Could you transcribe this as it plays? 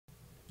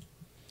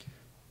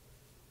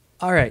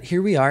All right,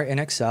 here we are in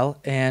Excel,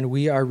 and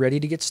we are ready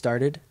to get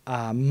started.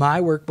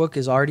 My workbook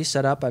is already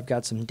set up. I've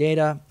got some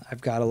data. I've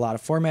got a lot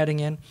of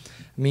formatting in,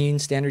 mean,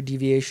 standard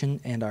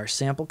deviation, and our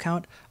sample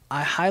count.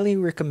 I highly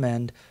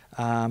recommend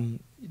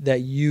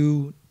that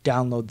you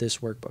download this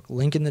workbook.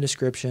 Link in the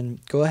description.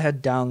 Go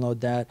ahead,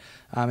 download that.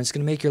 It's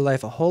going to make your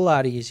life a whole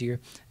lot easier,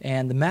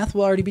 and the math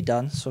will already be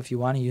done, so if you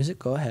want to use it,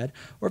 go ahead.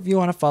 Or if you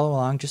want to follow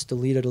along, just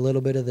delete a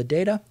little bit of the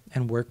data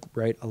and work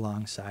right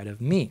alongside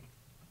of me.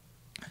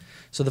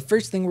 So the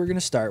first thing we're going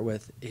to start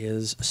with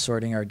is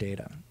sorting our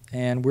data.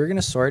 And we're going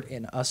to sort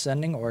in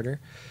ascending order.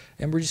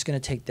 And we're just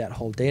going to take that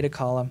whole data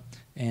column.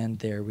 And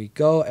there we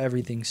go.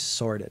 Everything's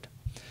sorted.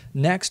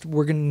 Next,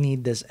 we're going to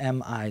need this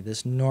MI,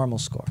 this normal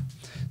score.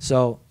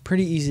 So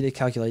pretty easy to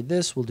calculate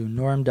this. We'll do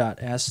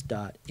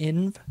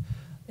norm.s.inv.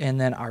 And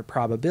then our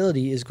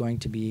probability is going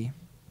to be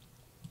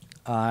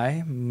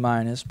I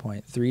minus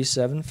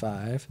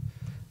 0.375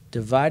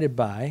 divided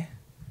by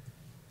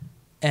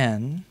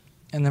n.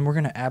 And then we're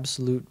going to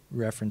absolute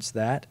reference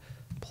that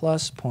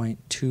plus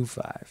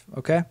 0.25,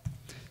 okay?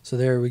 So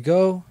there we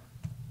go.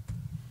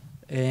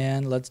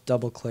 And let's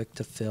double click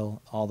to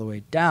fill all the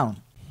way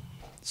down.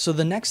 So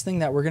the next thing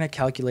that we're going to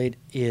calculate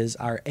is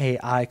our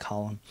AI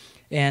column.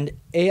 And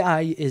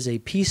AI is a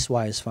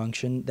piecewise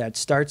function that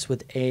starts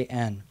with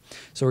an.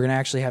 So we're going to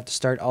actually have to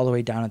start all the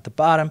way down at the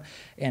bottom,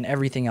 and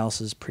everything else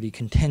is pretty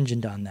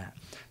contingent on that.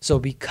 So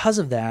because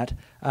of that,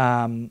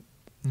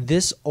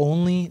 this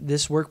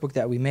workbook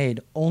that we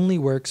made only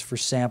works for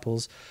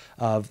samples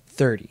of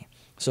 30.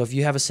 So if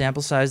you have a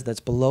sample size that's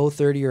below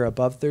 30 or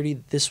above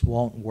 30, this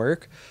won't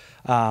work.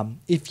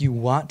 If you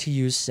want to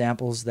use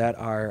samples that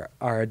are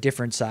a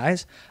different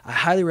size, I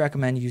highly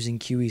recommend using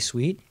QE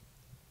Suite.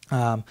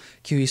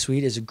 QE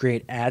Suite is a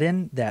great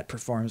add-in that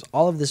performs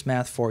all of this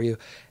math for you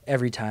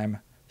every time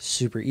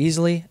super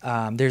easily.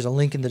 There's a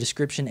link in the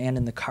description and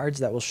in the cards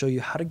that will show you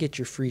how to get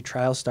your free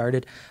trial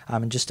started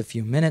in just a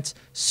few minutes.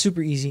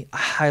 Super easy. I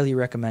highly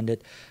recommend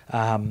it.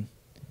 Let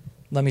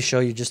me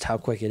show you just how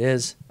quick it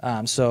is.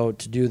 So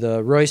to do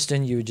the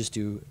Royston, you would just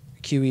do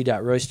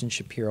QE.Royston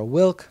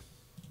Shapiro-Wilk.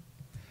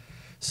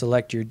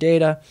 Select your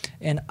data,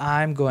 and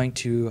I'm going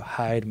to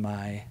hide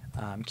my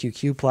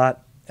QQ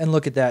plot. And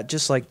look at that,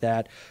 just like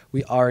that,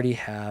 we already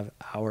have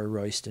our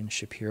Royston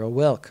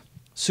Shapiro-Wilk.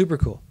 Super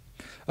cool.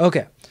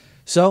 Okay.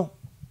 So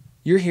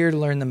you're here to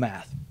learn the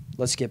math.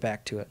 Let's get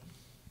back to it.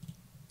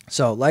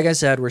 So like I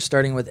said, we're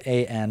starting with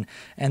an,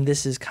 and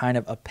this is kind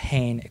of a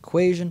pain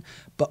equation,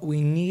 but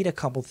we need a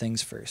couple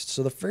things first.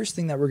 So the first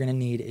thing that we're going to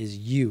need is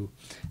u.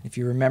 If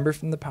you remember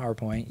from the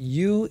PowerPoint,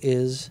 u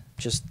is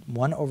just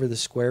 1 over the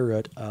square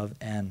root of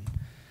n.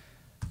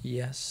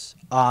 Yes,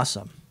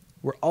 awesome.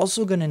 We're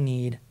also going to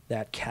need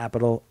that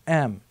capital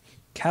M.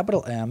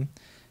 Capital M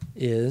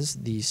is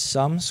the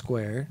sum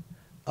squared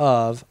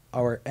of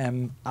our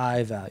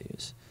MI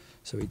values.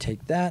 So we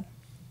take that.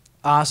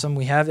 Awesome.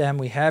 We have M,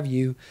 we have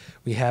U,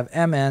 we have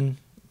MN.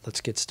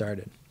 Let's get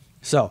started.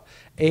 So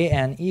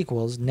AN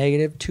equals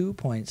negative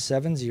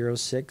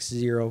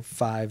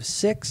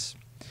 2.706056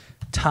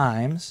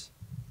 times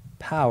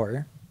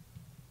power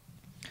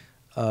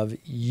of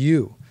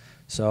U.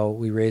 So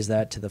we raise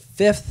that to the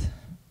 5th.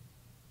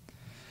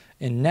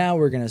 And now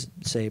we're going to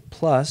say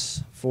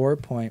plus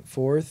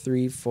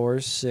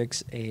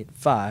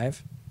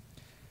 4.434685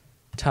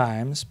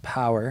 times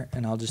power,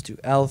 and I'll just do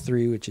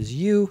L3, which is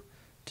U,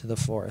 to the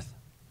 4th,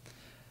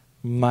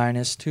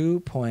 minus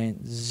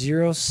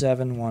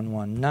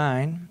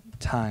 2.07119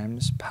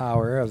 times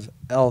power of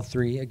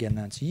L3, again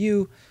that's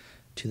U,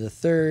 to the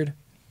 3rd,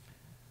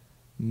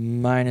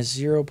 minus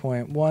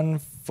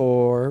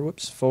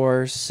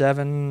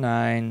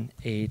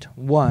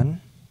 0.4791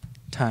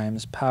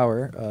 times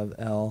power of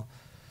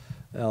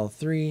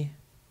L3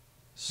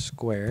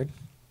 squared.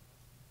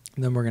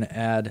 And then we're going to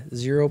add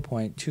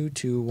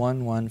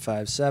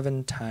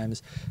 0.221157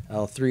 times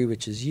L3,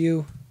 which is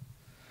U.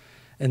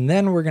 And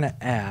then we're going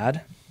to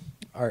add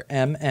our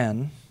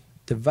MN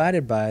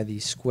divided by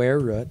the square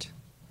root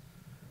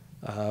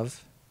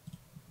of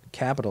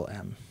capital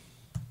M.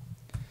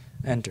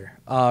 Enter.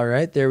 All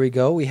right, there we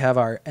go. We have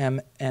our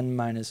AN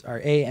minus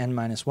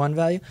 1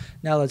 value.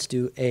 Now let's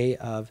do A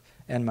of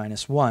n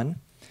minus 1,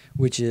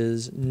 which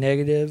is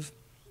negative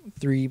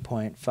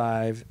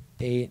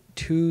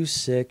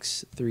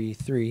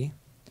 3.582633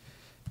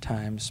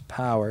 times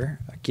power.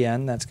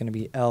 Again, that's going to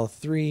be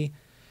L3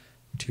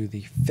 to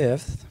the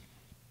 5th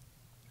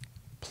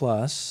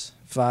plus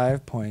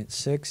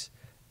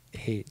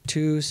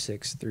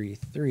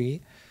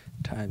 5.682633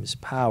 times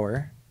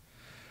power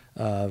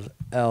of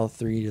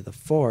L3 to the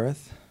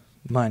 4th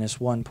minus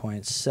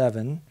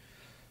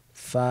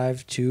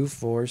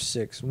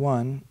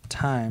 1.752461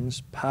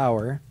 times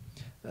power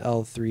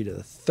L3 to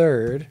the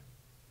 3rd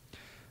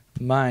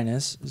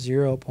minus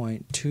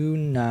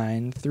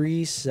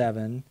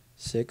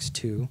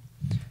 0.293762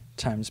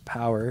 times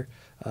power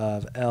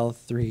of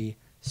L3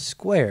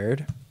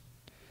 squared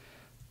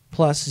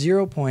plus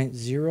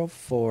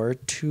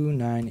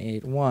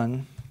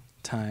 0.042981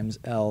 times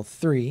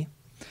L3.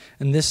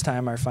 And this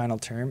time our final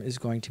term is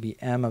going to be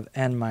m of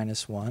n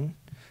minus 1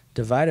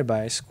 divided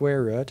by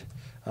square root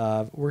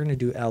of, we're going to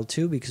do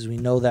L2 because we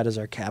know that is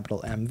our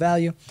capital M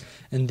value.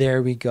 And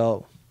there we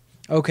go.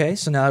 Okay,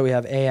 so now that we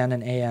have an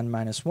and an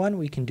minus 1,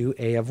 we can do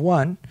a of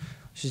 1,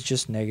 which is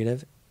just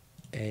negative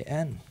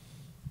an.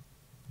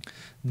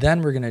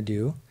 Then we're going to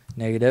do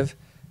negative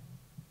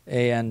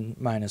an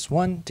minus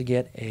 1 to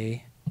get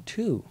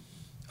a2.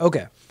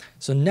 Okay,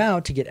 so now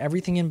to get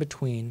everything in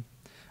between,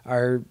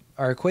 our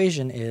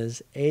equation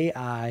is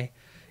ai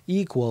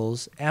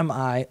equals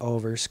mi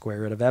over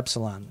square root of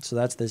epsilon. So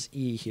that's this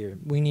e here.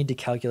 We need to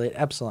calculate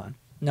epsilon.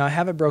 Now I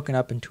have it broken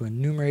up into a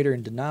numerator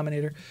and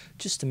denominator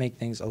just to make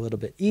things a little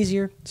bit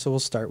easier. So we'll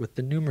start with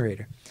the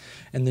numerator.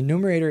 And the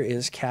numerator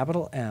is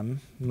capital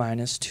M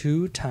minus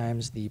 2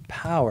 times the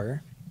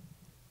power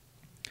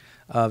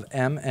of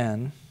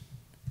mn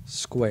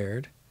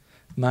squared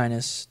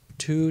minus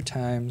 2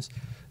 times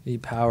the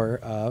power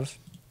of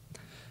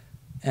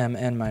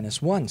mn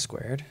minus 1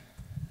 squared.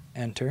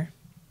 Enter.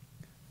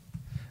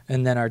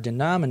 And then our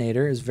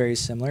denominator is very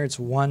similar. It's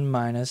 1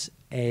 minus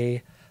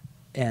 1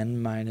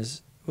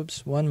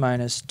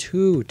 minus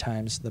 2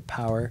 times the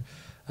power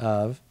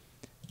of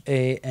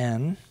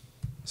an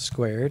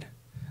squared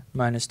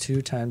minus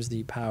 2 times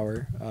the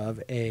power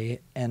of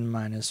an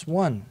minus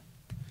 1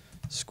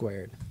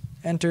 squared.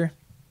 Enter.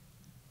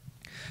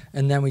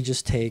 And then we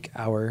just take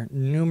our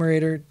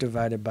numerator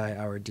divided by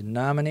our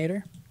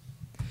denominator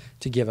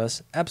to give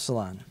us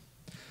epsilon.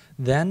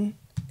 Then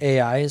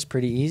ai is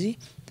pretty easy.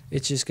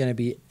 It's just going to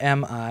be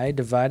mi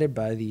divided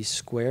by the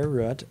square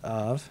root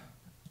of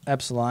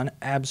epsilon,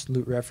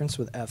 absolute reference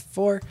with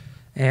F4,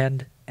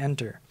 and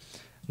enter.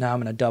 Now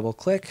I'm going to double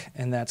click,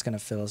 and that's going to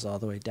fill us all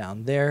the way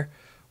down there.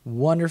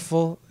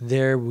 Wonderful.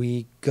 There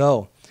we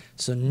go.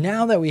 So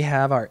now that we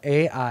have our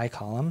AI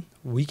column,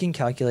 we can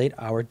calculate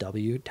our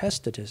W test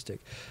statistic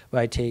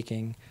by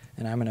taking,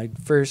 and I'm going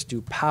to first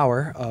do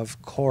power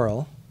of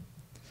choral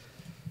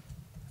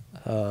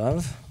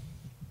of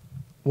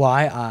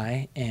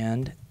yi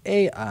and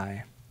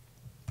ai.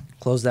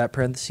 Close that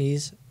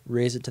parentheses,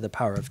 raise it to the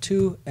power of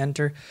 2,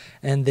 enter,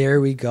 and there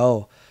we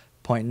go.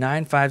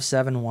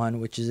 0.9571,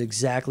 which is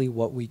exactly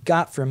what we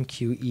got from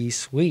QE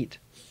Suite.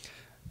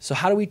 So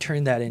how do we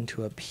turn that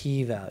into a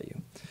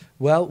p-value?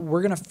 Well,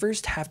 we're going to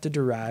first have to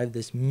derive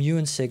this mu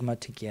and sigma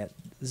to get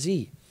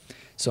z.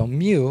 So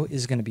mu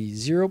is going to be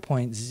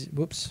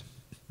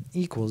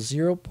equals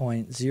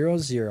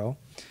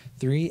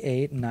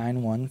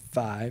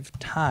 0.0038915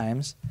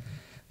 times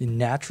the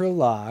natural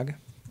log,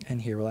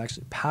 and here we'll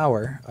actually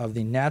power of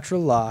the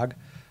natural log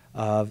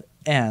of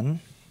n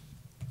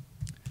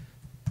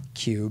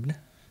cubed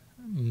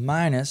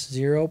minus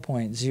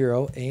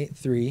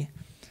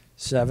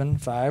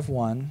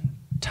 0.083751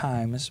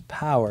 times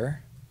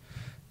power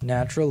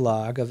natural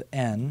log of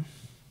n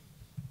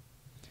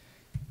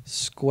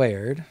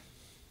squared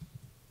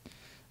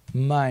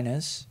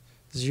minus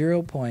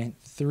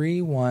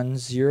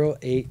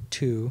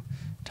 0.31082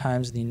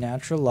 times the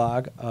natural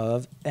log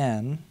of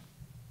n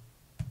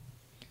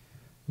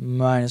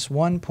minus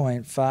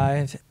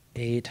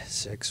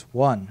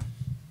 1.5861.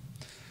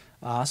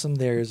 Awesome,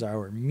 there's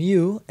our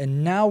mu,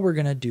 and now we're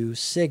going to do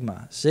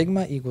sigma.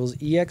 Sigma equals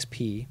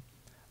exp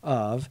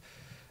of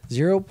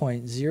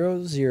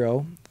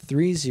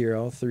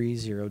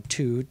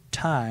 0.0030302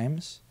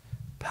 times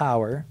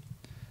power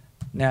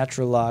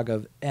natural log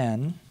of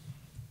n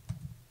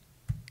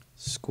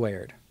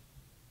squared.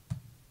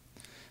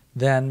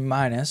 Then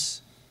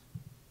minus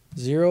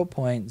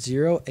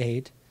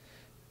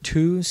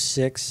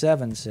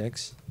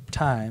 0.082676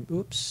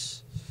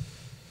 times,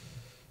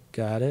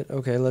 got it.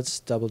 Okay, let's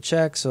double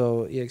check.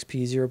 So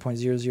exp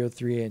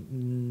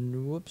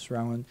 0.0038,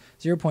 wrong one.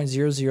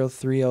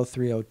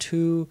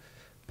 0.0030302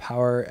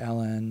 power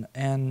ln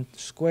n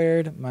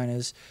squared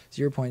minus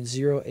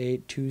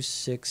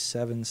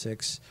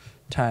 0.082676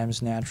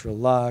 times natural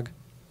log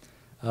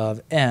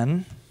of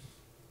n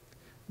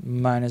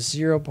minus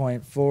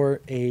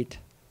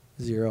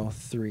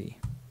 0.4803.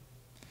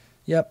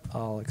 Yep,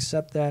 I'll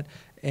accept that.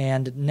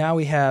 And now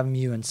we have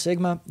mu and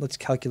sigma. Let's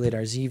calculate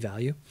our z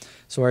value.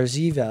 So our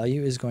z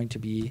value is going to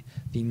be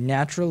the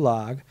natural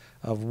log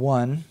of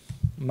 1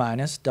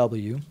 minus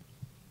w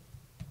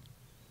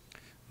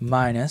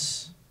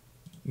minus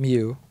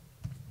mu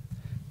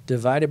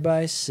divided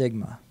by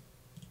sigma.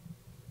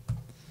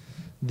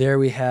 There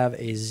we have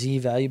a z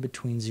value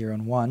between 0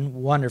 and 1.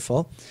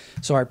 Wonderful.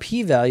 So our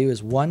p-value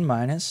is 1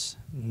 minus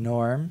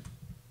norm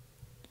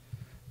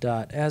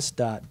dot s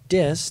dot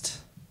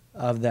dist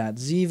of that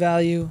z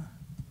value,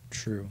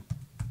 true.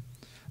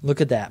 Look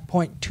at that,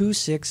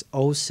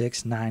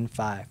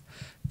 0.260695,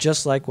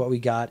 just like what we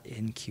got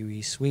in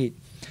QE Suite.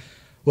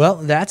 Well,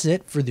 that's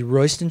it for the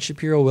Royston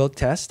Shapiro-Wilk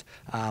test.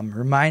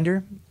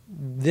 Reminder,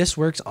 this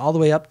works all the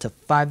way up to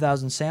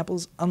 5,000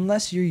 samples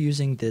unless you're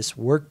using this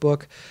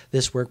workbook.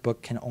 This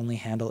workbook can only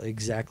handle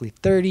exactly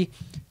 30.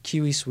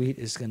 QE Suite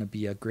is going to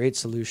be a great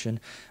solution.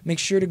 Make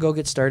sure to go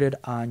get started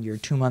on your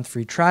 2-month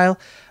free trial.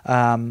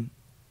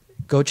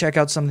 Go check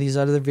out some of these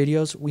other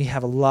videos. We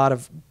have a lot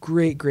of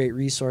great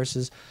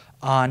resources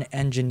on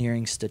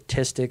engineering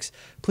statistics.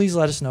 Please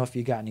let us know if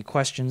you got any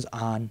questions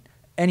on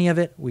any of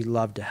it, we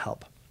love to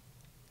help.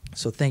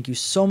 So thank you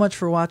so much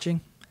for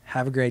watching.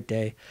 Have a great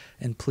day,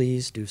 and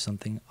please do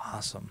something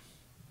awesome.